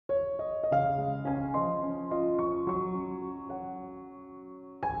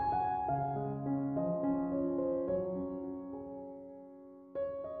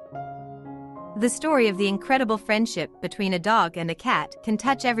The story of the incredible friendship between a dog and a cat can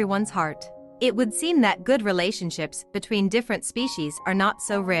touch everyone's heart. It would seem that good relationships between different species are not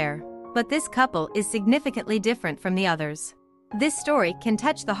so rare. But this couple is significantly different from the others. This story can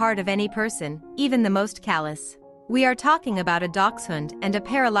touch the heart of any person, even the most callous. We are talking about a dachshund and a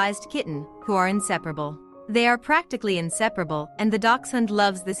paralyzed kitten who are inseparable. They are practically inseparable, and the dachshund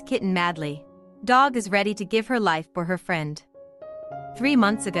loves this kitten madly. Dog is ready to give her life for her friend. 3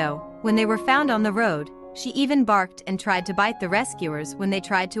 months ago, when they were found on the road, she even barked and tried to bite the rescuers when they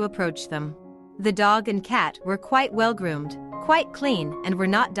tried to approach them. The dog and cat were quite well groomed, quite clean, and were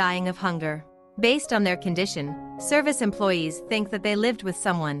not dying of hunger. Based on their condition, service employees think that they lived with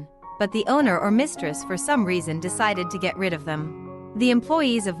someone, but the owner or mistress for some reason decided to get rid of them. The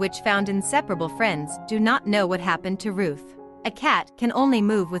employees of which found inseparable friends do not know what happened to Ruth. A cat can only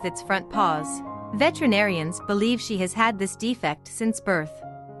move with its front paws. Veterinarians believe she has had this defect since birth.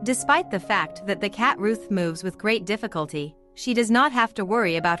 Despite the fact that the cat Ruth moves with great difficulty, she does not have to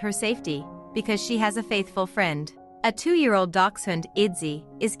worry about her safety, because she has a faithful friend. A 2-year-old dachshund, Idzi,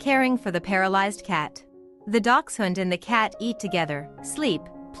 is caring for the paralyzed cat. The dachshund and the cat eat together, sleep,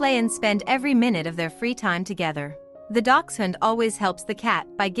 play, and spend every minute of their free time together. The dachshund always helps the cat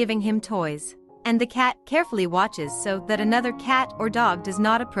by giving him toys, and the cat carefully watches so that another cat or dog does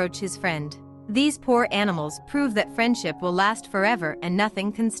not approach his friend. These poor animals prove that friendship will last forever and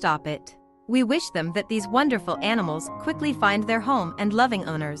nothing can stop it. We wish them that these wonderful animals quickly find their home and loving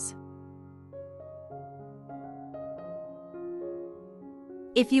owners.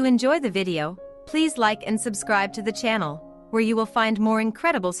 If you enjoy the video, please like and subscribe to the channel, where you will find more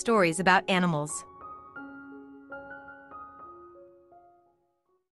incredible stories about animals.